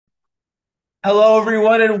Hello,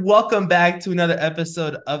 everyone, and welcome back to another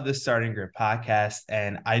episode of the Starting Grid podcast.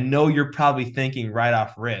 And I know you're probably thinking right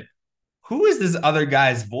off rip, who is this other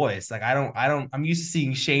guy's voice? I'm used to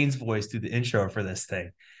seeing Shane's voice through the intro for this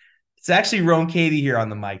thing. It's actually Rome Katie here on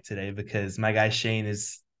the mic today because my guy Shane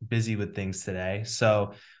is busy with things today.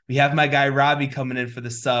 So we have my guy Robbie coming in for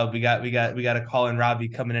the sub. We got a call in Robbie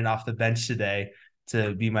coming in off the bench today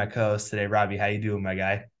to be my co-host today. Robbie, how you doing, my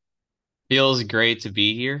guy? Feels great to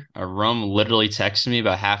be here. Rome literally texted me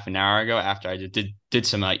about half an hour ago after I did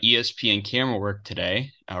some ESPN camera work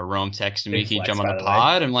today. Rome texted me, Big "Can you flex, jump on by the the way.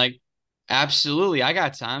 pod?" I'm like, "Absolutely, I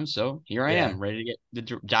got time." So here I Yeah. am, ready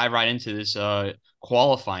to dive right into this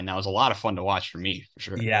qualifying. That was a lot of fun to watch for me, for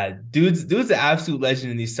sure. Yeah, dude's an absolute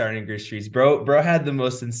legend in these starting grid streets. Bro had the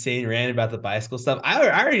most insane rant about the bicycle stuff. I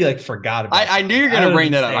already like forgot about I that. knew you were That gonna was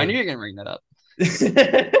bring that up. I knew insane. you were gonna bring that up.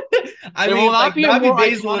 I There will mean, like not be a Robbie more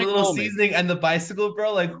Basel with a iconic little moment. seasoning and the bicycle,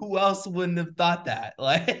 bro. Like who else wouldn't have thought that?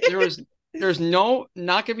 Like, There was there's no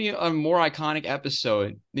not gonna be a more iconic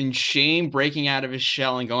episode than Shane breaking out of his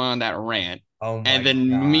shell and going on that rant, oh and my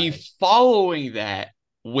then me God. following that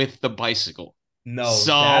with the bicycle. No,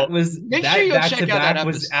 So make sure that you go back to check out that back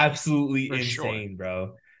was episode absolutely for sure. insane,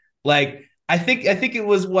 bro. Like I think it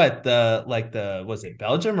was what the was it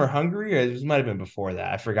Belgium or Hungary, or it might have been before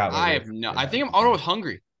that. I forgot what I race have no. it I ended think up I'm auto being. with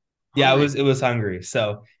Hungry. Yeah, Hungry. it was Hungary.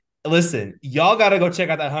 So listen, y'all gotta go check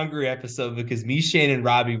out that Hungary episode because me, Shane, and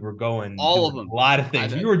Robbie were going All doing of a them. lot of I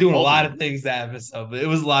things. We were doing a both of lot of them. things that episode, but it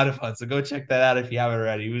was a lot of fun. So go check that out if you haven't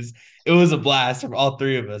already. It was a blast from all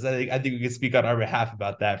three of us. I think we can speak on our behalf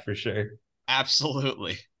about that for sure.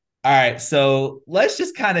 Absolutely. All right, so let's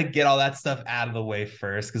just kind of get all that stuff out of the way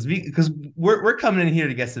first, because we're coming in here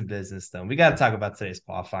to get some business done. We got to talk about today's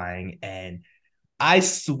qualifying, and I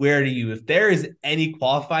swear to you, if there is any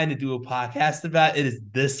qualifying to do a podcast about, it is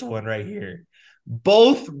this one right here.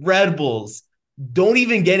 Both Red Bulls don't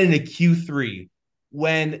even get into Q3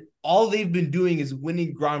 when all they've been doing is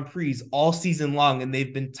winning Grand Prix all season long, and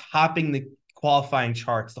they've been topping the qualifying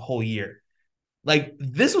charts the whole year. Like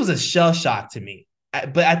this was a shell shock to me.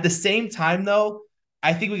 But at the same time, though,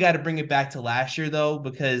 I think we got to bring it back to last year, though,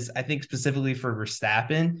 because I think specifically for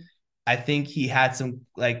Verstappen, I think he had some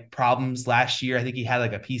like problems last year. I think he had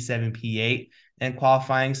like a P7, P8 in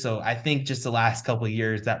qualifying. So I think just the last couple of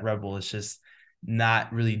years, that Red Bull is just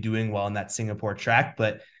not really doing well in that Singapore track.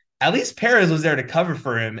 But at least Perez was there to cover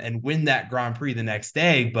for him and win that Grand Prix the next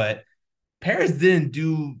day. But Perez didn't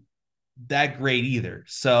do that great either.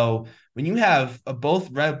 So when you have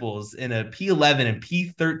both Red Bulls in a P11 and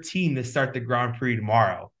P13 to start the Grand Prix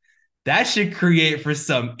tomorrow, that should create for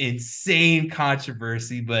some insane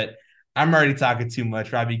controversy. But I'm already talking too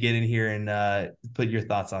much. Robbie, get in here and put your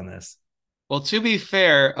thoughts on this. Well, to be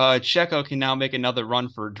fair, Checo can now make another run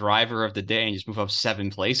for driver of the day and just move up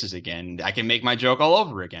 7 places again. I can make my joke all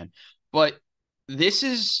over again. But this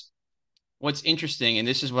is what's interesting, and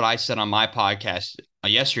this is what I said on my podcast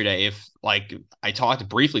yesterday. If like I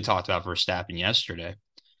briefly talked about Verstappen yesterday,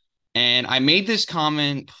 and I made this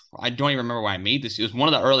comment. I don't even remember why I made this. It was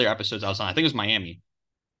one of the earlier episodes I was on. I think it was Miami.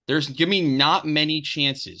 There's give me not many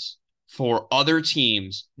chances for other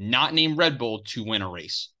teams not named Red Bull to win a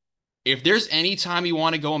race. If there's any time you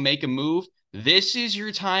want to go and make a move, this is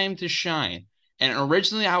your time to shine. And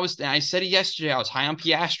originally I said it yesterday, I was high on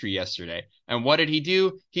Piastri yesterday. And what did he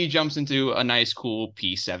do? He jumps into a nice cool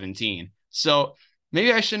P17. So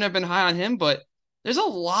maybe I shouldn't have been high on him, but there's a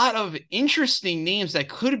lot of interesting names that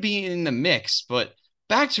could be in the mix. But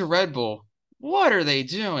back to Red Bull, what are they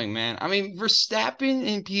doing, man? I mean, Verstappen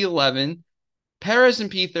in P11, Perez in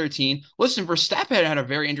P13. Listen, Verstappen had a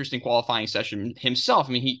very interesting qualifying session himself.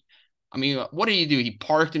 What did he do? He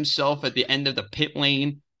parked himself at the end of the pit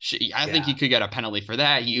lane. I think he Yeah. could get a penalty for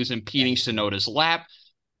that. He was Yeah, impeding he did. Sonoda's lap.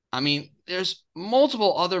 There's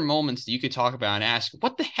multiple other moments that you could talk about and ask,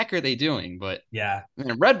 what the heck are they doing? But Yeah.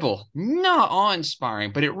 man, Red Bull, not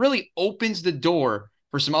awe-inspiring, but it really opens the door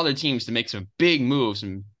for some other teams to make some big moves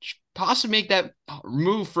and possibly make that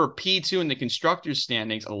move for P2 in the constructors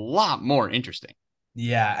standings a lot more interesting.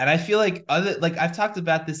 Yeah, and I feel like I've talked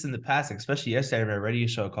about this in the past, especially yesterday on a radio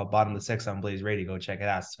show called Bottom of the Six on Blaze Radio. Go check it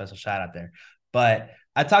out. Special shout out there. But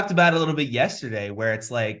I talked about it a little bit yesterday, where it's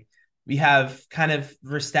like we have kind of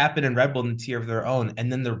Verstappen and Red Bull in the tier of their own, and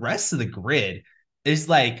then the rest of the grid is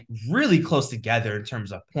like really close together in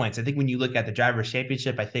terms of points. I think when you look at the drivers'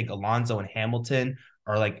 championship, I think Alonso and Hamilton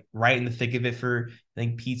are like right in the thick of it for I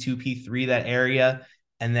think P2, P3 that area.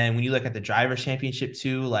 And then when you look at the drivers' championship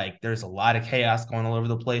too, like there's a lot of chaos going all over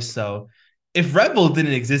the place. So if Red Bull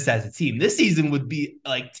didn't exist as a team, this season would be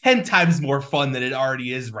like 10 times more fun than it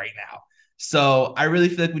already is right now. So I really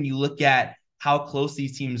feel like when you look at how close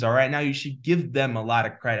these teams are right now, you should give them a lot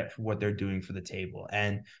of credit for what they're doing for the table.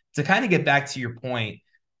 And to kind of get back to your point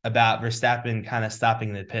about Verstappen kind of stopping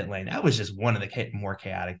in the pit lane, that was just one of the more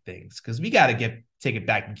chaotic things because we got to take it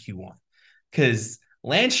back in Q1 because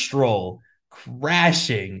Lance Stroll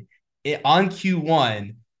crashing on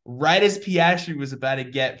Q1 right as Piastri was about to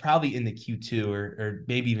get probably in the Q2 or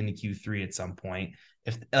maybe even the Q3 at some point.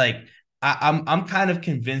 If like I'm kind of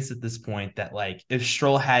convinced at this point that like if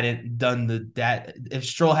Stroll hadn't done the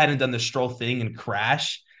Stroll thing and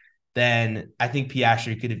crash, then I think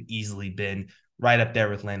Piastri could have easily been right up there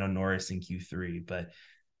with Lando Norris in Q3. But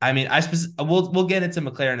I mean, we'll get into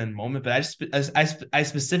McLaren in a moment, but I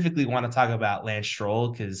specifically want to talk about Lance Stroll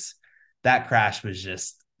because that crash was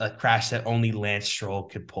just a crash that only Lance Stroll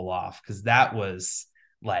could pull off because that was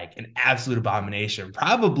like an absolute abomination.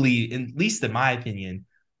 Probably, at least in my opinion,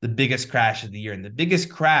 the biggest crash of the year and the biggest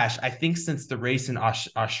crash I think since the race in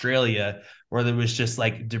Australia where there was just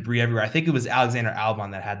like debris everywhere. I think it was Alexander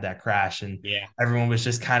Albon that had that crash, and Yeah. everyone was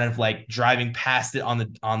just kind of like driving past it on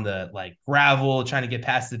the like gravel, trying to get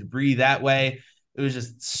past the debris that way. It was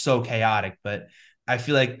just so chaotic, but I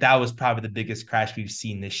feel like that was probably the biggest crash we've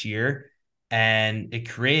seen this year. And it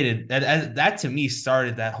created that to me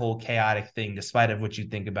started that whole chaotic thing, despite of what you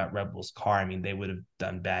think about Red Bull's car. I mean, they would have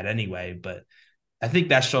done bad anyway, but I think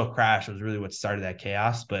that show crash was really what started that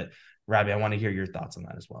chaos. But Robbie, I want to hear your thoughts on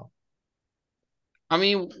that as well. I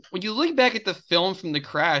mean, when you look back at the film from the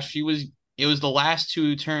crash, it was the last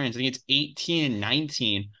two turns. I think it's 18 and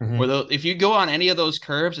 19. Where Mm-hmm. if you go on any of those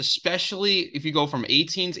curves, especially if you go from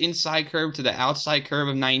 18's inside curve to the outside curve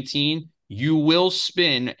of 19, you will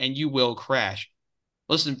spin and you will crash.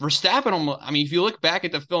 Listen, Verstappen, I mean, if you look back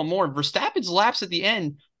at the film more, Verstappen's laps at the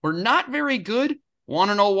end were not very good. Want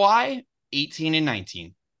to know why? 18 and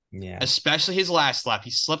 19, Yeah. especially his last lap.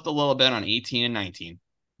 He slipped a little bit on 18 and 19.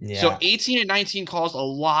 So Yeah. 18 and 19 caused a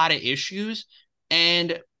lot of issues.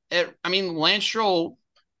 And I mean, Lance Stroll,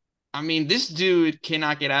 I mean, this dude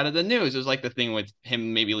cannot get out of the news. It was like the thing with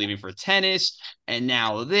him maybe leaving for tennis, and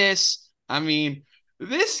now this. I mean,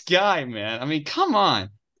 this guy, man. I mean, come on.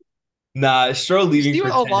 Nah, Stroh You leaving see for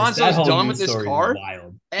what tennis. That Alonso's whole done with news this story is car?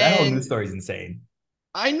 wild. That whole news And story is insane.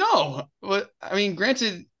 I know, but I mean,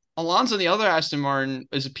 granted, Alonso and the other Aston Martin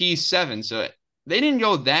is a P7, so they didn't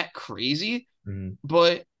go that crazy. Mhm.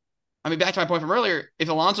 But I mean, back to my point from earlier, if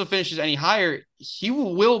Alonso finishes any higher, he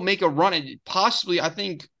will make a run. And possibly, I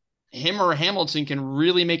think him or Hamilton can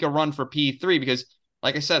really make a run for P3 because,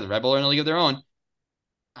 like I said, the Red Bull are in a league of their own.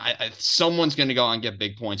 Someone's going to go and get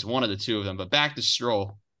big points, one of the two of them. But back to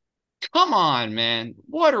Stroll. Come on, man.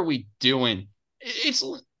 What are we doing? It's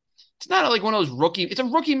not like one of those rookie. It's a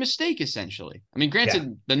rookie mistake essentially. I mean, Yeah.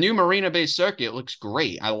 granted, the new Marina Bay Circuit looks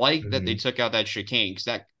great. I like that they Mhm. took out that chicane because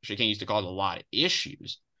that chicane used to cause a lot of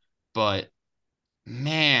issues. But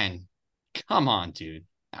man, come on, dude.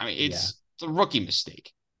 I mean, Yeah. it's a rookie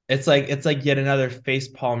mistake. It's like yet another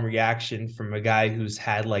facepalm reaction from a guy who's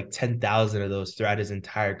had like 10,000 of those throughout his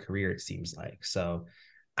entire career, it seems like. So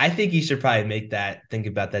I think he should probably think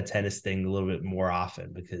about that tennis thing a little bit more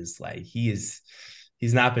often because like he's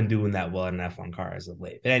not been doing that well in an F1 car as of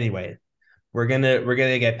late. But anyway, we're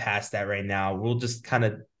gonna get past that right now. We'll just kind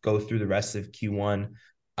of go through the rest of Q1.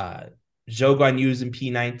 Uh Zhou Guanyu's in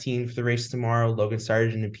P19 for the race tomorrow. Logan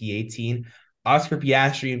Sargent in P18. Oscar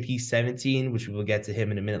Piastri in P17, which we will get to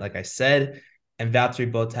him in a minute, like I said, and Valtteri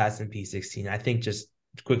Bottas in P16. I think just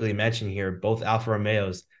quickly mention here, both Alfa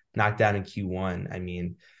Romeos knocked out in Q1. I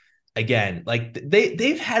mean, again, like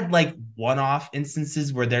they've had like one-off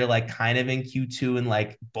instances where they're like kind of in Q2 and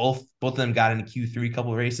like both of them got into Q3 a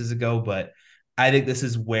couple of races ago, but I think this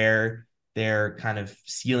is where their kind of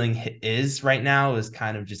ceiling is right now is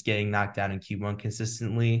kind of just getting knocked down in Q1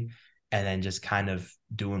 consistently and then just kind of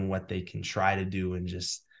doing what they can try to do and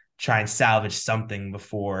just try and salvage something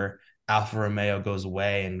before Alfa Romeo goes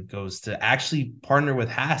away and goes to actually partner with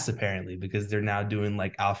Haas apparently because they're now doing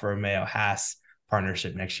like Alfa Romeo Haas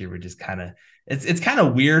partnership next year, which is kind of it's kind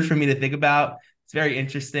of weird for me to think about. It's very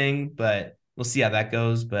interesting, but we'll see how that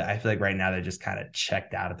goes. But I feel like right now they're just kind of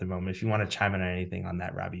checked out at the moment. If you want to chime in on anything on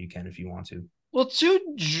that, Robbie, you can if you want to. Well,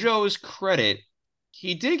 to Joe's credit,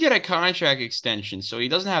 he did get a contract extension, so he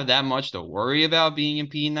doesn't have that much to worry about being in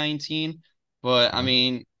P19. But I So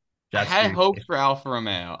mean, I that's had pretty hopes safe. for Alfa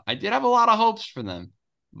Romeo. I did have a lot of hopes for them,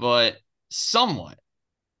 but somewhat.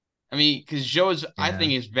 I mean, because Joe's, I Yeah.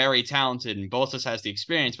 think, is very talented and Bottas has the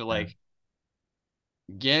experience, but Yeah. like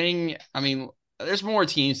I mean, there's more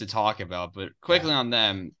teams to talk about, but Yeah. quickly on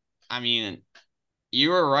them, I mean, you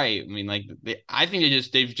were right. I mean, like, I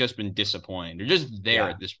think they've just been disappointed. They're just there Yeah.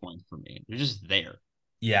 at this point for me. They're just there.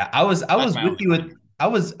 Yeah. I was I That's was my with only you with comment.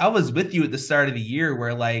 I was with you at the start of the year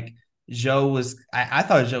where like I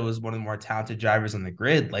thought Joe was one of the more talented drivers on the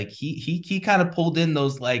grid. Like he kind of pulled in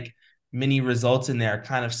those like mini results in there,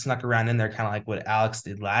 kind of snuck around in there, kind of like what Alex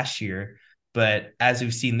did last year. But as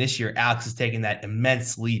we've seen this year, Alex has taken that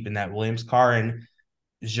immense leap in that Williams car, and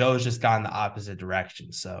Joe's just gone the opposite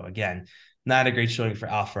direction. So again, not a great showing for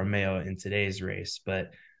Alfa Romeo in today's race.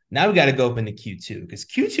 But now we got to go up into Q2 because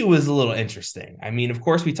Q2 was a little interesting. I mean, of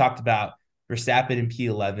course, we talked about Verstappen in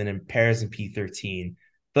P11 and Perez in P13,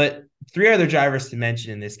 but three other drivers to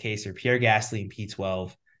mention in this case are Pierre Gasly in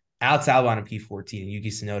P12, Alex Albon in P14, and Yuki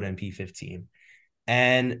Tsunoda in P15.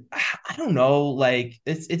 And I don't know, like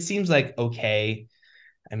it seems like okay.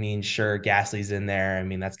 I mean, sure, Gasly's in there. I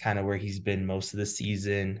mean, that's kind of where he's been most of the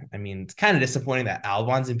season. I mean, it's kind of disappointing that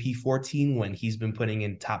Albon's in P14 when he's been putting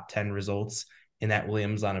in top 10 results in that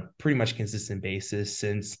Williams on a pretty much consistent basis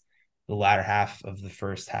since the latter half of the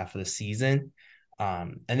first half of the season.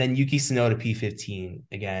 And then Yuki Tsunoda P15,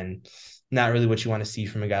 again, not really what you want to see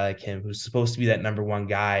from a guy like him who's supposed to be that number one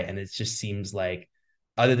guy. And it just seems like,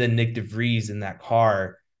 other than Nick DeVries in that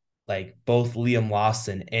car, like both Liam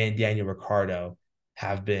Lawson and Daniel Ricciardo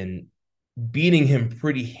have been beating him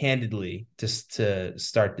pretty handedly to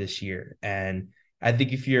start this year. And I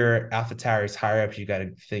think if you're AlphaTauri's higher ups, you got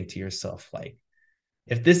to think to yourself, like,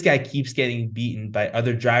 if this guy keeps getting beaten by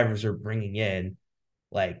other drivers or bringing in,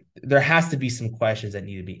 like, there has to be some questions that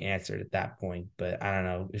need to be answered at that point. But I don't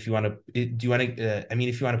know if you want to. Do you want to? I mean,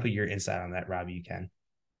 if you want to put your insight on that, Robbie, you can.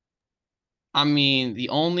 I mean, the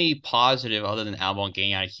only positive other than Albon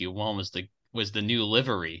getting out of Q1 was the new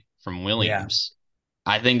livery from Yeah. Williams.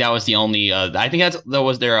 I think that was the only. I think that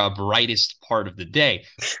was their brightest part of the day.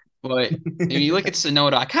 But if you look at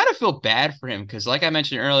Sonoda, I kind of feel bad for him because, like I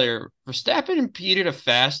mentioned earlier, Verstappen impeded a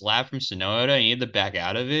fast lap from Sonoda and he had to back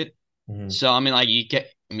out of it. Mm-hmm. So I mean, like you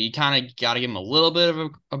kind of got to give him a little bit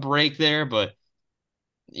of a break there, but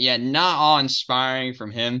yeah, not all inspiring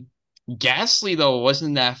from him. Gasly though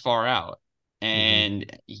wasn't that far out, Mm-hmm.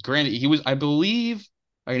 and granted, he was, I believe,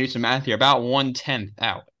 I can do some math here, about 1/10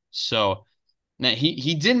 out. So now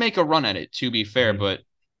he did make a run at it, to be fair, Mm-hmm. but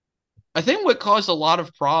I think what caused a lot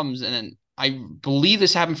of problems, and I believe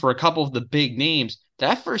this happened for a couple of the big names,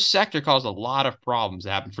 that first sector caused a lot of problems.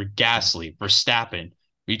 That happened for Gasly, Verstappen.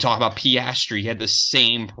 We talk about Piastri, he had the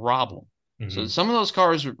same problem. So Mm-hmm. some of those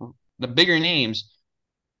cars, the bigger names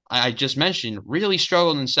I just mentioned, really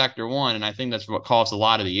struggled in sector one, and I think that's what caused a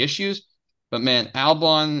lot of the issues. But man,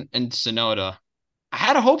 Albon and Sonoda, I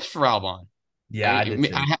had hopes for Albon. Yeah, I did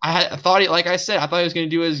too. I thought like I said, I thought he was going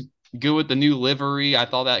to do as good with the new livery. I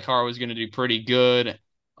thought that car was going to do pretty good,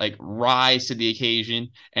 like rise to the occasion.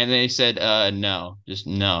 And they said, no, just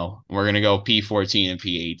no. We're going to go P14 and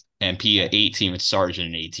P8 and P18 with Sargent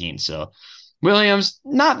and 18. So Williams,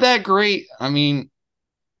 not that great. I mean,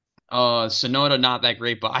 Sonoda not that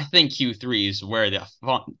great, but I think Q3 is where the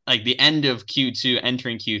fun, like the end of Q2,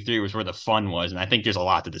 entering Q3 was where the fun was, and I think there's a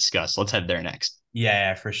lot to discuss. Let's head there next.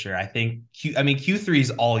 Yeah, for sure. I think I mean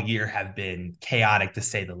Q3s all year have been chaotic to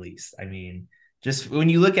say the least. I mean, just when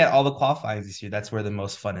you look at all the qualifying this year, that's where the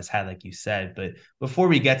most fun is had, like you said. But before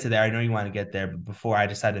we get to there, I know you want to get there, but before I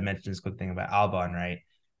just had to mention this quick thing about Albon, right?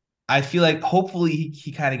 I feel like hopefully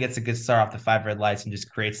he kind of gets a good start off the five red lights and just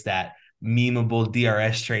creates that memeable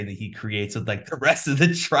DRS train that he creates with like the rest of the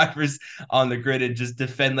drivers on the grid and just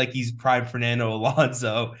defend like he's prime Fernando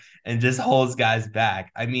Alonso and just holds guys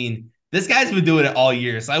back. I mean, this guy's been doing it all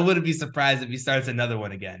year, so I wouldn't be surprised if he starts another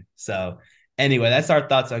one again. So anyway, that's our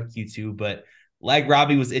thoughts on Q2. But like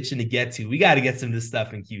Robbie was itching to get to, we got to get some of this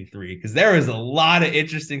stuff in Q3 because there was a lot of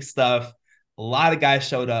interesting stuff. A lot of guys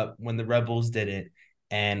showed up when the Red Bulls didn't.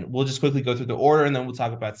 And we'll just quickly go through the order and then we'll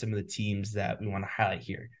talk about some of the teams that we want to highlight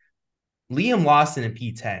here. Liam Lawson in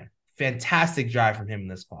P10. Fantastic drive from him in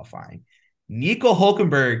this qualifying. Nico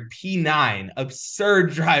Hulkenberg, P9.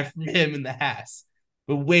 Absurd drive from him in the Haas.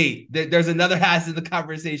 But wait, there's another Haas in the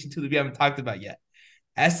conversation too that we haven't talked about yet.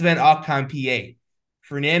 Esteban Ocon, P8.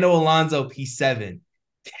 Fernando Alonso, P7.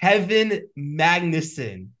 Kevin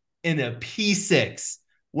Magnussen in a P6.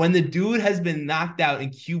 When the dude has been knocked out in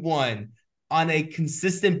Q1 on a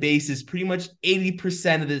consistent basis, pretty much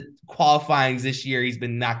 80% of the qualifyings this year, he's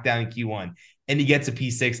been knocked down in Q1 and he gets a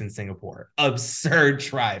P6 in Singapore. Absurd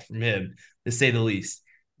try from him, to say the least.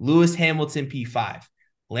 Lewis Hamilton, P5.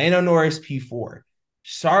 Lando Norris, P4.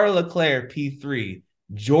 Charles Leclerc, P3.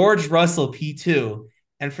 George Russell, P2.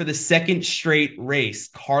 And for the second straight race,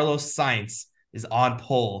 Carlos Sainz is on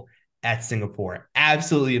pole at Singapore.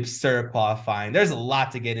 Absolutely absurd qualifying. There's a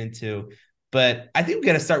lot to get into. But I think we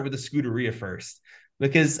got to start with the Scuderia first,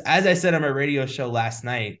 because as I said on my radio show last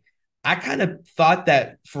night, I kind of thought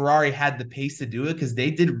that Ferrari had the pace to do it because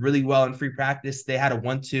they did really well in free practice. They had a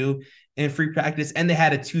 1-2 in free practice, and they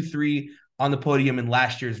had a 2-3 on the podium in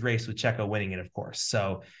last year's race with Checo winning it, of course.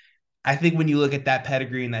 So I think when you look at that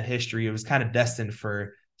pedigree and that history, it was kind of destined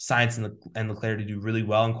for Sainz and Leclerc to do really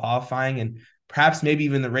well in qualifying and perhaps maybe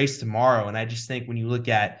even the race tomorrow. And I just think when you look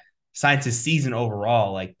at Sainz's season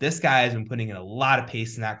overall, like this guy has been putting in a lot of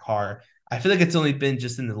pace in that car. I feel like it's only been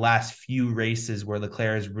just in the last few races where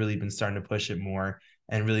Leclerc has really been starting to push it more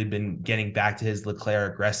and really been getting back to his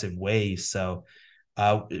Leclerc aggressive ways. So,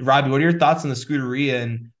 Robbie, what are your thoughts on the Scuderia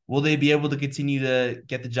and will they be able to continue to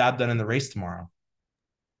get the job done in the race tomorrow?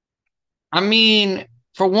 I mean,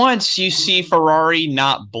 for once, you see Ferrari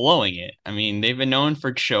not blowing it. I mean, they've been known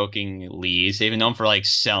for choking leads. They've been known for like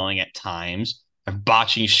selling at times,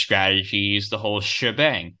 botching strategies, the whole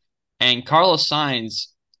shebang. And Carlos Sainz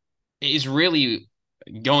is really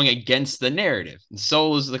going against the narrative. And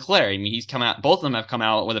so is Leclerc. I mean, he's come out, both of them have come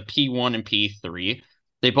out with a P1 and P3.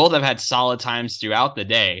 They both have had solid times throughout the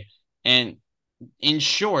day. And in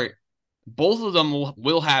short, both of them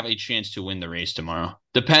will have a chance to win the race tomorrow.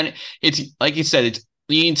 It's like you said, it's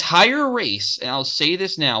the entire race, and I'll say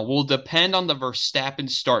this now, will depend on the Verstappen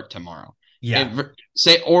start tomorrow. Yeah.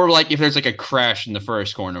 Or like if there's like a crash in the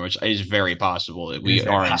first corner, which is very possible that we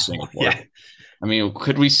are in Singapore. Yeah. I mean,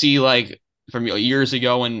 could we see like from years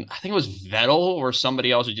ago when I think it was Vettel or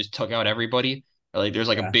somebody else who just took out everybody? Like there's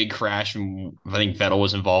like a big crash, and I think Vettel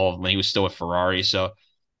was involved when he was still with Ferrari. So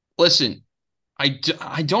listen, I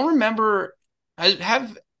don't remember.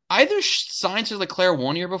 Have either Sainz or Leclerc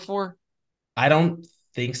won here before? I don't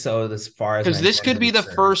think so as far as Because my this could memory be the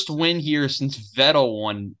serves. first win here since Vettel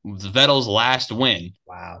won Vettel's last win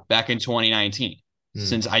Wow. back in 2019. Hmm.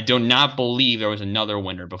 Since I do not believe there was another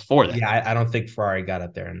winner before that. Yeah, I don't think Ferrari got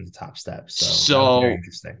up there in the top step. So that'll be very So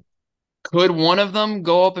interesting. could one of them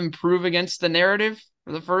go up and prove against the narrative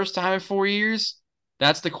for the first time in 4 years?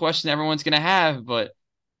 That's the question everyone's going to have. But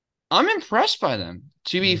I'm impressed by them.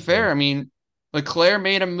 To be Me too. fair, I mean, Leclerc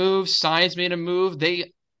made a move, Sainz made a move.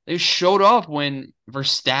 They showed up when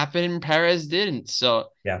Verstappen and Perez didn't. So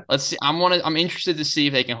Yeah. let's see. I'm interested to see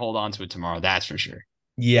if they can hold on to it tomorrow. That's for sure.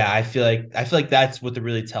 Yeah, I feel like that's what the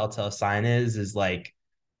really telltale sign is like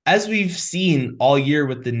as we've seen all year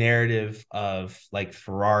with the narrative of like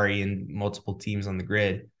Ferrari and multiple teams on the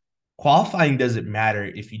grid, qualifying doesn't matter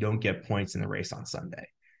if you don't get points in the race on Sunday.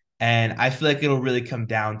 And I feel like it'll really come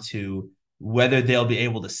down to whether they'll be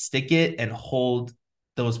able to stick it and hold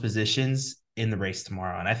those positions in the race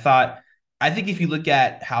tomorrow. And I think if you look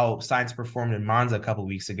at how Sainz performed in Monza a couple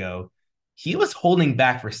weeks ago, he was holding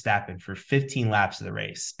back Verstappen for 15 laps of the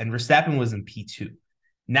race, and Verstappen was in P2.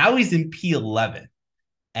 Now he's in P11.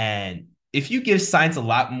 And if you give Sainz a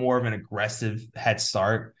lot more of an aggressive head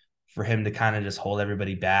start for him to kind of just hold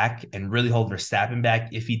everybody back and really hold Verstappen back,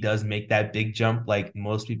 if he does make that big jump like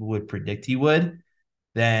most people would predict he would,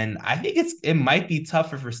 then I think it might be tough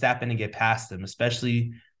for Verstappen to get past him,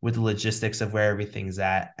 especially with the logistics of where everything's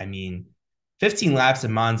at. I mean, 15 laps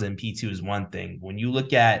in Monza and P2 is one thing. When you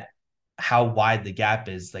look at how wide the gap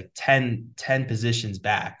is, like 10 positions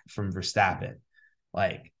back from Verstappen,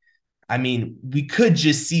 like I mean, we could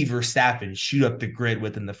just see Verstappen shoot up the grid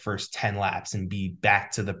within the first 10 laps and be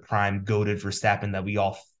back to the prime goated Verstappen that we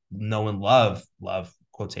all know and love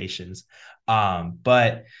quotations.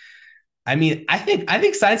 But I mean, I think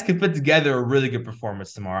Sainz could put together a really good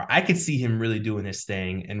performance tomorrow. I could see him really doing his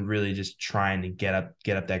thing and really just trying to get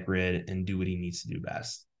up that grid and do what he needs to do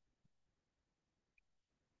best.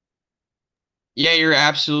 Yeah, you're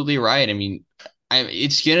absolutely right. I mean,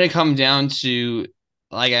 it's going to come down to,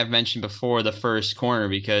 like I've mentioned before, the first corner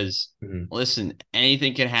because, Mhm. listen,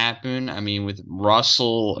 anything can happen. I mean, with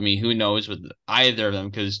Russell, I mean, who knows with either of them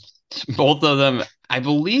because both of them, I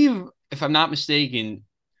believe, if I'm not mistaken,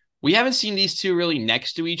 we haven't seen these two really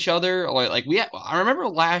next to each other. Or like I remember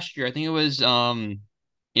last year, I think it was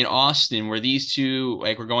in Austin where these two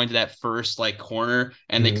like were going to that first like corner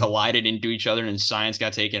and they Mhm. collided into each other and Sainz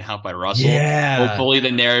got taken out by Russell. Yeah. Hopefully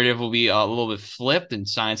the narrative will be a little bit flipped and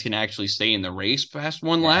Sainz can actually stay in the race past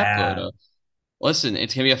one lap. But Yeah. listen,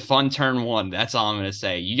 it's gonna be a fun turn one. That's all I'm gonna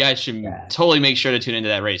say. You guys should Yeah. totally make sure to tune into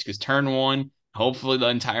that race because turn one, hopefully the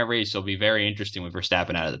entire race will be very interesting with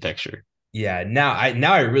Verstappen out of the picture. Yeah, now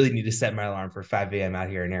I really need to set my alarm for 5 a.m. out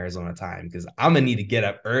here in Arizona time because I'm gonna need to get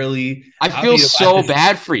up early. I I'll feel need to watch so this.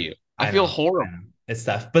 bad for you. I I feel know, I horrible. know. It's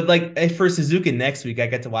tough. But like for Suzuka next week, I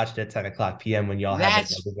get to watch it at 10 o'clock PM when y'all have it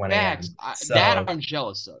That's at 1 facts. a.m. That So I'm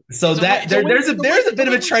jealous of. so that It's a win. there's a It's a bit of a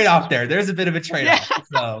win-win trade-off situation. there. There's a bit of a Yeah. trade-off.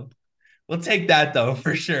 So we'll take that though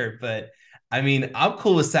for sure. But I mean, I'm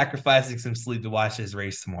cool with sacrificing some sleep to watch this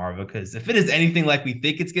race tomorrow because if it is anything like we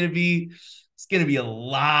think it's gonna be a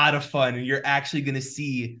lot of fun, and you're actually gonna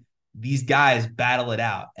see these guys battle it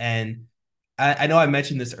out. And I know I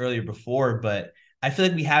mentioned this earlier before, but I feel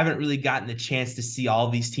like we haven't really gotten the chance to see all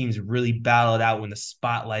these teams really battle it out when the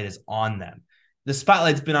spotlight is on them. The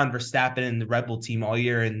spotlight's been on Verstappen and the Red Bull team all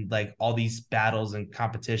year, and like all these battles and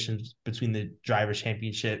competitions between the Drivers'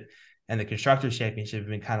 Championship and the Constructors' Championship have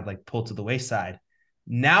been kind of like pulled to the wayside.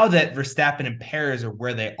 Now that Verstappen and Perez are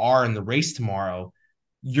where they are in the race tomorrow,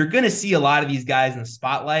 you're going to see a lot of these guys in the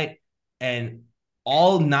spotlight, and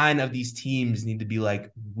all 9 of these teams need to be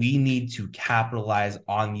like, we need to capitalize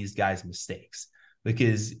on these guys' mistakes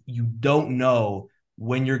because you don't know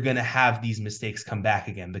when you're going to have these mistakes come back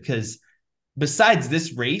again. Because besides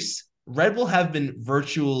this race, Red Bull have been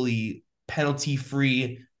virtually penalty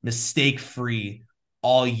free, mistake free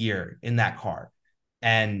all year in that car.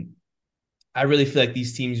 And I really feel like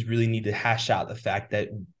these teams really need to hash out the fact that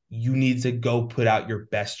you need to go put out your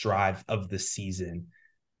best drive of the season.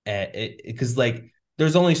 Because like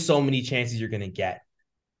there's only so many chances you're going to get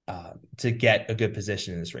a good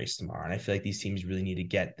position in this race tomorrow. And I feel like these teams really need to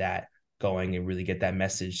get that going and really get that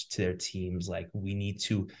message to their teams. Like we need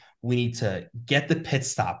to get the pit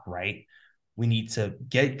stop right. We need to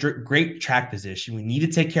get great track position. We need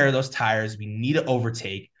to take care of those tires. We need to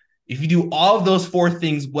overtake. If you do all of those 4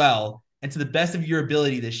 things well and to the best of your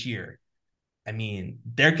ability this year, I mean,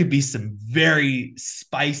 there could be some very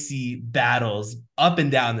spicy battles up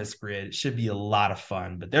and down this grid. It should be a lot of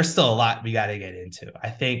fun, but there's still a lot we got to get into.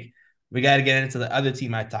 I think we got to get into the other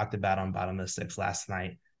team I talked about on bottom of the 6 last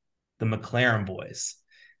night, the McLaren boys.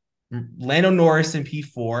 Lando Norris in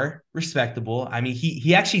P4, respectable. I mean,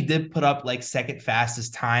 he actually did put up like second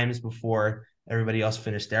fastest times before everybody else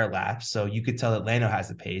finished their laps. So you could tell that Lando has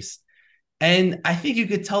the pace. And I think you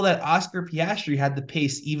could tell that Oscar Piastri had the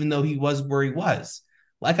pace, even though he was where he was.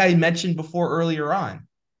 Like I mentioned before earlier on,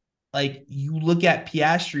 like you look at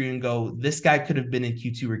Piastri and go, this guy could have been in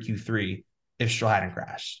Q2 or Q3 if Stroll hadn't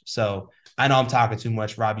crashed. So I know I'm talking too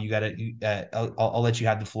much, Robbie. You got to, I'll let you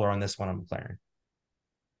have the floor on this one on McLaren.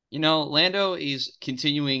 Lando is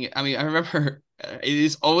continuing. I mean, I remember it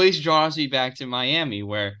is always draws me back to Miami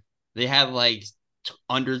where they had like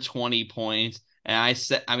under 20 points. And I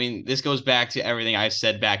said, I mean, this goes back to everything I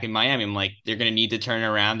said back in Miami. I'm like, they're going to need to turn it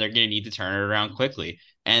around. They're going to need to turn it around quickly.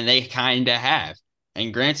 And they kind of have.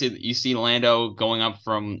 And granted, you see Lando going up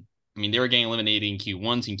from, I mean, they were getting eliminated in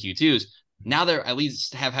Q1s and Q2s. Now they're at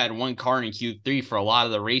least have had one car in Q3 for a lot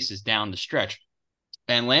of the races down the stretch.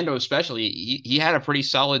 And Lando, especially, he had a pretty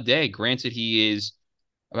solid day. Granted, he is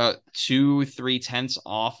about 3/10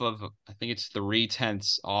 off of, I think it's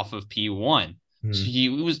 3/10 off of P1. So Mm-hmm. he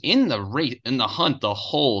was in the race, in the hunt the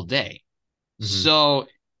whole day. Mm-hmm. So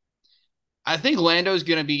I think Lando's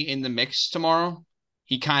going to be in the mix tomorrow.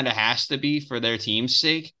 He kind of has to be for their team's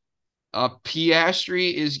sake.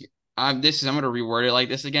 Piastri is, I'm going to reword it like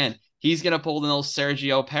this again. He's going to pull the old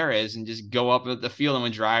Sergio Perez and just go up at the field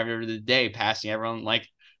and drive over the day, passing everyone. Like,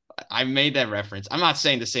 I made that reference. I'm not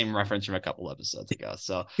saying the same reference from a couple episodes ago.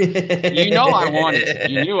 So, I wanted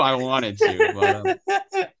to. You knew I wanted to.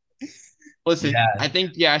 But listen, Yeah, I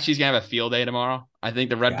think Piastri's going to have a field day tomorrow. I think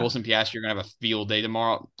the Red yeah, Bulls and Piastri are going to have a field day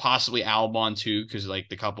tomorrow. Possibly Albon too, because like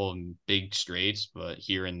the couple of big straights, but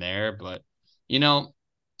here and there. But, you know,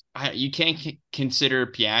 you can't consider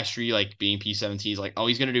Piastri like being P17. He's like, oh,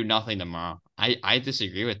 he's going to do nothing tomorrow. I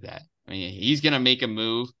disagree with that. I mean, he's going to make a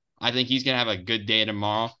move. I think he's going to have a good day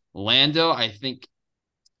tomorrow. Lando, I think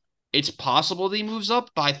it's possible that he moves up,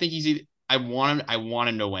 but I think I want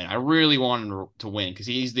him to win. I really want him to win because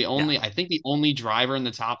he's the yeah, only, I think the only driver in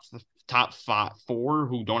the top 4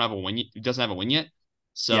 who who doesn't have a win yet. yeah,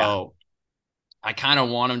 So I kind of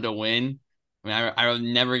want him to win. I mean,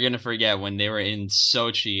 I'm never gonna forget when they were in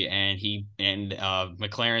Sochi and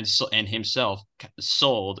McLaren and himself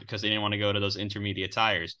sold because they didn't want to go to those intermediate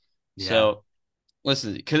tires. yeah. So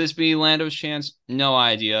listen, could this be Lando's chance? No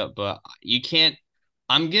idea, but you can't.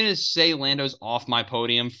 I'm gonna say Lando's off my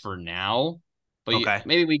podium for now, but Okay.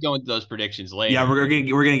 maybe we go into those predictions Yeah, later. But we're gonna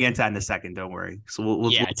get into that in a second. Don't worry. So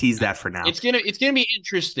we'll yeah, tease that for now. it's gonna be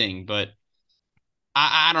interesting, but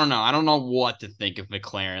I don't know. I don't know what to think of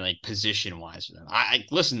McLaren, like position wise for them. I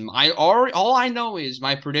listen. All I know is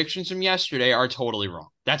my predictions from yesterday are totally wrong.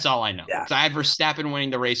 That's all I know. Yeah, Because I had Verstappen winning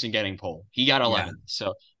the race and getting pole. He got yeah. 11.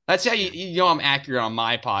 So that's how you know I'm accurate on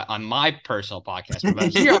my personal podcast. But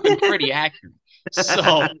here I've been pretty accurate.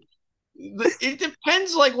 So It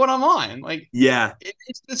depends like what I'm on. Like Yeah.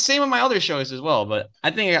 it's the same on my other shows as well. But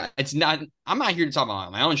I think it's not. I'm not here to talk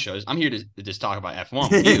about my own shows. I'm here to just talk about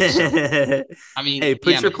F1 with you. So I mean, Hey,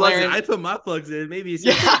 yeah, put your plugs in. McLaren. I put my plugs in. Maybe it's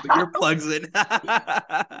your turn to Yeah, put your plugs in.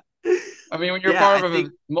 I mean when you're Yeah, part I of think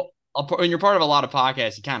when you're part of a lot of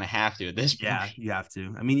podcasts, you kind of have to at this point. yeah, you have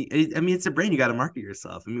to. I mean, it's a brand. You got to market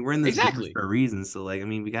yourself. I mean, we're in this business Exactly. for a reason. So, like, I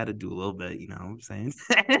mean, we got to do a little bit. You know what I'm saying?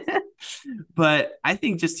 But I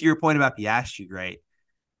think just to your point about Piastri, right?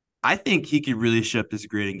 I think he could really shift this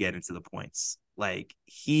grid and get into the points. Like,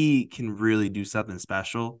 he can really do something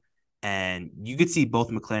special, and you could see both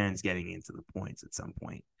McLarens getting into the points at some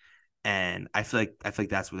point. And I feel like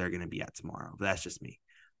that's where they're going to be at tomorrow. But that's just me.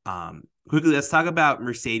 Quickly, let's talk about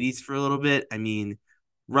Mercedes for a little bit. I mean,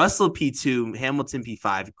 Russell P2, Hamilton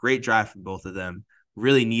P5, great drive from both of them.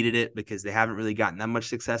 Really needed it because they haven't really gotten that much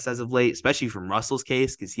success as of late, especially from Russell's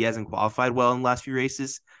case, because he hasn't qualified well in the last few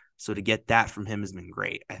races. So to get that from him has been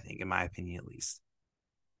great, I think, in my opinion, at least.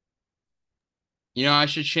 You know, I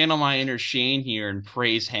should channel my inner Shane here and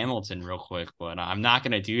praise Hamilton real quick, but I'm not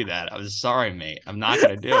gonna do that. I'm sorry, mate. I'm not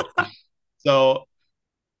gonna do it. So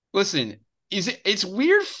listen, it's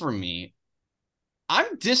weird for me.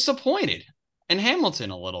 I'm disappointed in Hamilton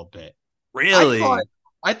a little bit. I thought Really?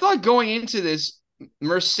 I thought going into this,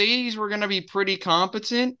 Mercedes were gonna be pretty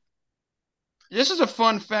competent. This is a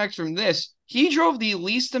fun fact from this. He drove the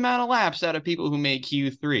least amount of laps out of people who made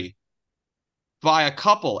Q3 by a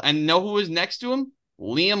couple. And know who was next to him?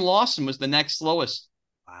 Liam Lawson was the next slowest.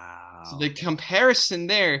 So the Wow. comparison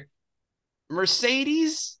there,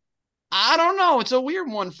 Mercedes, I don't know. It's a weird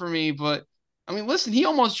one for me, but I mean, listen, he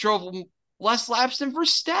almost drove less laps than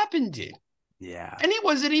Verstappen did, Yeah. and he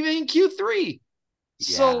wasn't even in Q3.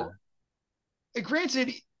 Yeah. So,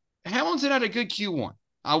 granted, Hamilton had a good Q1.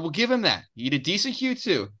 I will give him that. He had a decent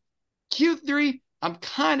Q2. Q3, I'm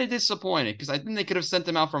kind of disappointed because I think they could have sent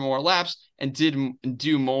him out for more laps and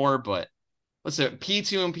do more. But listen,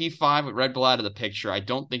 P2 and P5 with Red Bull out of the picture, I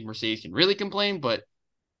don't think Mercedes can really complain. But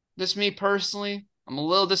just me personally, I'm a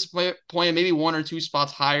little disappointed. Maybe one or two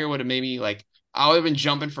spots higher would have maybe like I would have been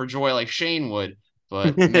jumping for joy like Shane would.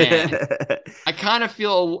 But man, I kind of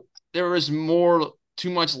feel there was more too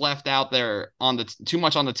much left out there on the too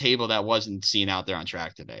much on the table that wasn't seen out there on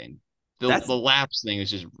track today. And That's the laps thing is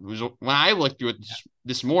just was, when I looked through it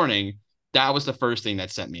this morning, that was the first thing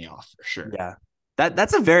that set me off for sure. yeah.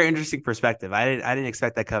 That's a very interesting perspective. I didn't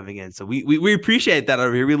expect that coming in. So we appreciate that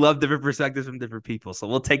over here. We love different perspectives from different people. So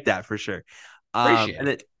we'll take that for sure. Appreciate And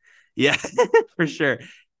it. then yeah, for sure.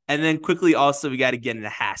 And then quickly also we got to get into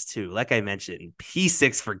Haas too. Like I mentioned,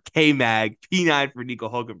 P6 for K Mag, P9 for Nico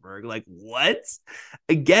Hulkenberg. Like what?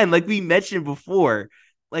 Again, like we mentioned before,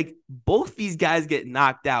 like both these guys get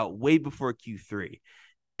knocked out way before Q3.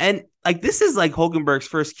 And like this is like Hulkenberg's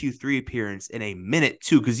first Q3 appearance in a minute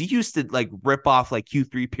too, because he used to like rip off like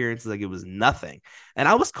Q3 appearances like it was nothing. And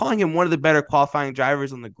I was calling him one of the better qualifying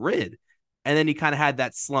drivers on the grid. And then he kind of had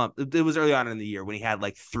that slump. It was early on in the year when he had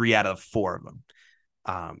like 3 out of 4 of them.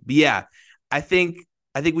 But yeah, I think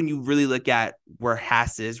I think when you really look at where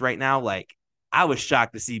Haas is right now, like I was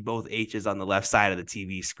shocked to see both H's on the left side of the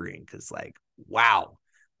TV screen because like wow,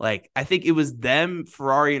 like I think it was them,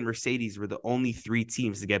 Ferrari and Mercedes were the only 3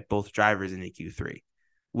 teams to get both drivers in the Q3,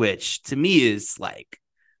 which to me is like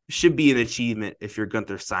should be an achievement if you're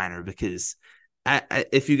Gunther Steiner because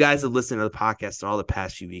if you guys have listened to the podcast all the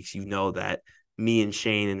past few weeks, you know that me and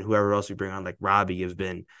Shane and whoever else we bring on, like Robbie, have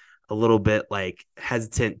been a little bit like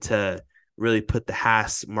hesitant to really put the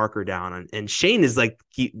Haas marker down on. And Shane is like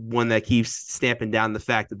one that keeps stamping down the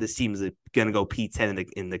fact that this team is going to go P10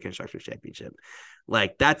 in the Constructors Championship.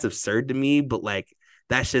 Like that's absurd to me, but like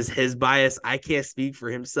that's just his bias. I can't speak for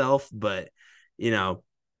himself, but you know,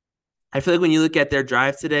 I feel like when you look at their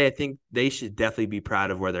drive today, I think they should definitely be proud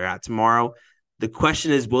of where they're at tomorrow. The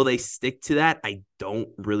question is, will they stick to that? I don't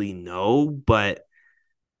really know, but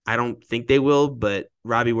I don't think they will. But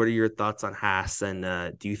Robbie, what are your thoughts on Haas?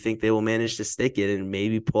 And do you think they will manage to stick it and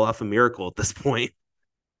maybe pull off a miracle at this point?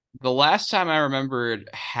 The last time I remembered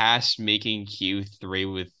Haas making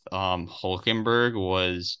Q3 with Hulkenberg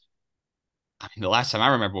was I mean the last time I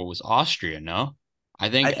remember was Austria, no? I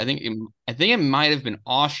think I I think it, I think it might have been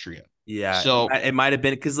Austria. Yeah, So it might have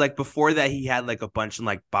been because like before that he had like a bunch in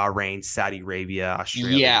like Bahrain, Saudi Arabia,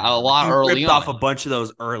 yeah, Australia. a Like lot he early ripped off a on. bunch of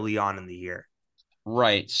those early on in the year.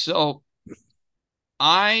 Right. So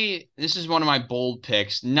I this is one of my bold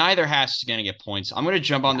picks. Neither Haas is gonna get points. I'm gonna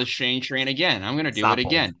jump on Yeah, the Shane train again. I'm gonna it's do it not bold.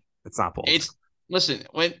 again. It's not bold. It's listen,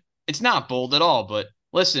 when it's not bold at all, but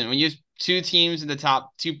listen, when you have two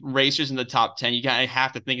racers in the top 10, you gotta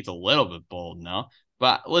have to think it's a little bit bold, no?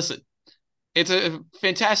 But listen, it's a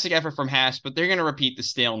fantastic effort from Haas, but they're going to repeat the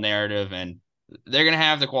stale narrative and they're going to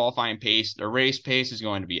have the qualifying pace. The race pace is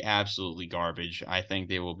going to be absolutely garbage. I think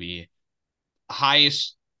they will be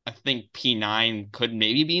highest. I think P9 could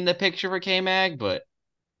maybe be in the picture for K Mag, but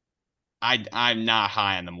I'm not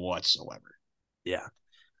high on them whatsoever. Yeah.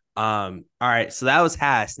 All right, so that was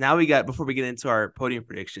Haas. Now we got, before we get into our podium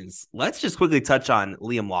predictions, let's just quickly touch on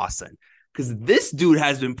Liam Lawson, because this dude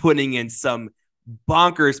has been putting in some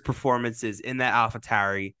bonkers performances in that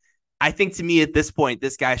AlphaTauri. I think, to me, at this point,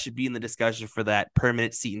 this guy should be in the discussion for that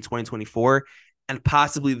permanent seat in 2024 and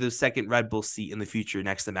possibly the second Red Bull seat in the future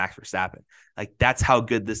next to Max Verstappen. Like, that's how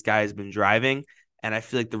good this guy has been driving, and I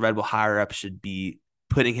feel like the Red Bull higher up should be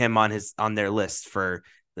putting him on their list for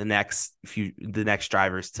the next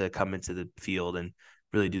drivers to come into the field and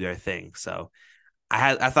really do their thing. So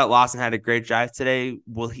I thought Lawson had a great drive today.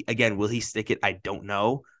 Will he stick it? I don't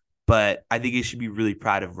know, but I think he should be really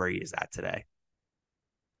proud of where he is at today.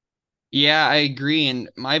 Yeah, I agree. And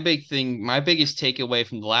my biggest takeaway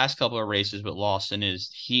from the last couple of races with Lawson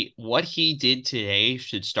is what he did today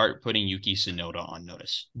should start putting Yuki Tsunoda on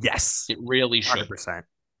notice. Yes, It really should. 100%.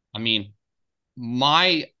 I mean,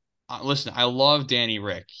 my listen, I love Danny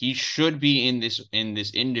Rick. He should be in this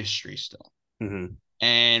industry still. Mm-hmm.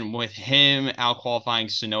 And with him out qualifying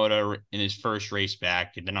Tsunoda in his first race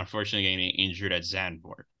back, and then unfortunately getting injured at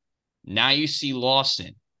Zandvoort. Now you see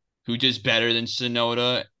Lawson, who does better than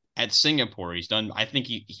Tsunoda at Singapore. He's done. I think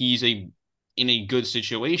he's in a good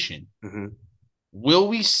situation. Mm-hmm. Will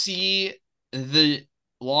we see the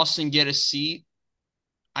Lawson get a seat?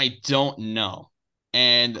 I don't know.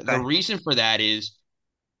 And the Okay. reason for that is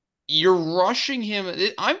you're rushing him.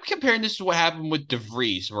 I'm comparing this to what happened with De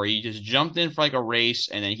Vries, where he just jumped in for like a race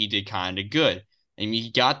and then he did kind of good. And he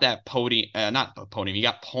got that podium, not a podium. He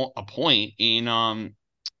got a point in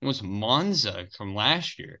it was Monza from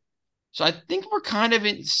last year. So I think we're kind of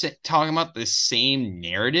talking about the same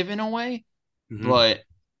narrative in a way. Mm-hmm. But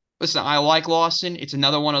listen, I like Lawson. It's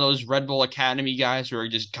another one of those Red Bull Academy guys who are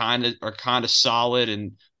just kind of solid.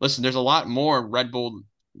 And listen, there's a lot more Red Bull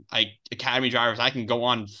like Academy drivers. I can go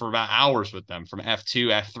on for about hours with them from F2,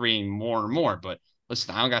 F3, and more. But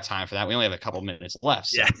listen, I don't got time for that. We only have a couple minutes left.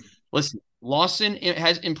 So Yeah. listen, Lawson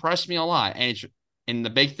has impressed me a lot, and the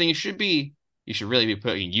big thing should be you should really be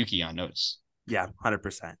putting Yuki on notice. Yeah,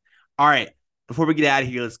 100%. All right. Before we get out of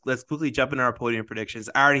here, let's quickly jump into our podium predictions.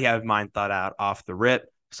 I already have mine thought out off the rip,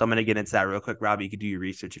 so I'm going to get into that real quick. Robbie, you can do your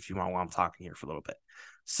research if you want while I'm talking here for a little bit.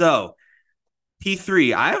 So,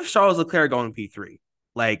 P3, I have Charles Leclerc going P3.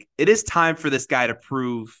 Like, it is time for this guy to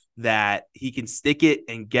prove that he can stick it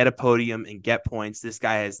and get a podium and get points. This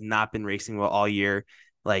guy has not been racing well all year.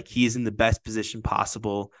 Like, he is in the best position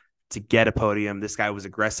possible to get a podium. This guy was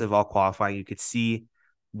aggressive all qualifying. You could see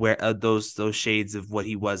where those shades of what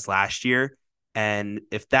he was last year. And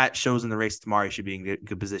if that shows in the race tomorrow, he should be in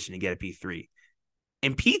good position to get a P3.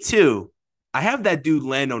 In P2, I have that dude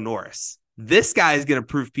Lando Norris. This guy is going to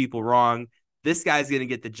prove people wrong. This guy's going to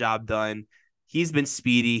get the job done. He's been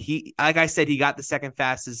speedy. Like I said, he got the second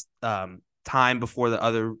fastest time before the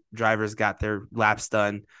other drivers got their laps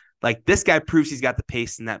done. Like, this guy proves he's got the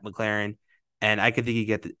pace in that McLaren, and I think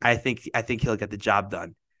he'll get the job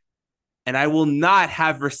done. And I will not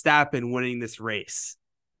have Verstappen winning this race.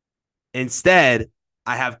 Instead,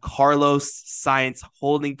 I have Carlos Sainz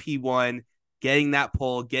holding P1, getting that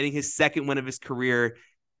pole, getting his second win of his career.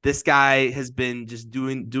 This guy has been just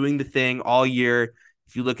doing the thing all year.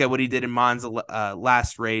 If you look at what he did in Monza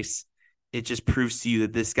last race, it just proves to you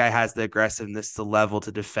that this guy has the aggressiveness, the level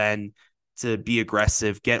to defend, to be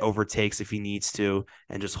aggressive, get overtakes if he needs to,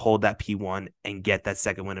 and just hold that P1 and get that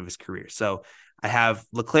second win of his career. So I have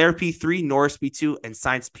Leclerc P3, Norris P2, and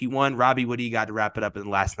Sainz P1. Robbie, what do you got to wrap it up in the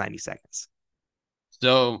last 90 seconds?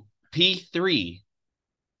 So P3,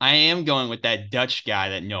 I am going with that Dutch guy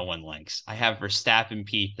that no one likes. I have Verstappen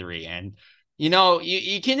P3. And,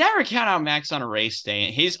 you can never count out Max on a race day.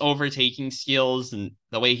 And his overtaking skills and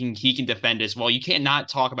the way he can defend as well. You can't not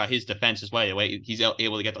talk about his defense as well, the way he's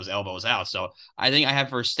able to get those elbows out. So I think I have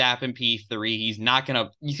Verstappen P3. He's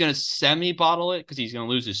going to semi-bottle it because he's going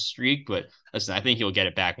to lose his streak. But listen, I think he'll get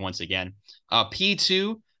it back once again.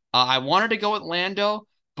 P2, I wanted to go with Lando,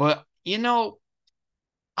 but,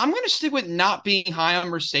 I'm going to stick with not being high on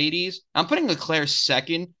Mercedes. I'm putting Leclerc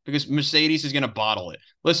second because Mercedes is going to bottle it.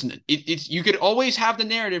 Listen, it's you could always have the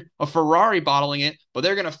narrative of Ferrari bottling it, but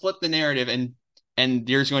they're going to flip the narrative and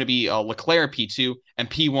there's going to be Leclerc P2 and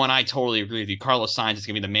P1. I totally agree with you. Carlos Sainz is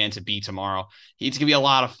going to be the man to beat tomorrow. It's going to be a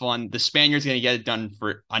lot of fun. The Spaniard's going to get it done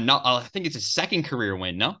for I think it's his second career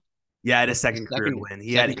win. No, Yeah, it is second career win.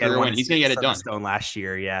 He second had career one win. in He's going to get it done. Silverstone last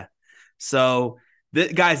year. Yeah. So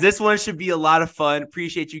Guys, this one should be a lot of fun.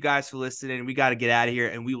 Appreciate you guys for listening. We got to get out of here,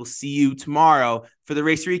 and we will see you tomorrow for the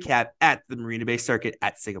race recap at the Marina Bay Circuit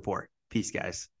at Singapore. Peace, guys.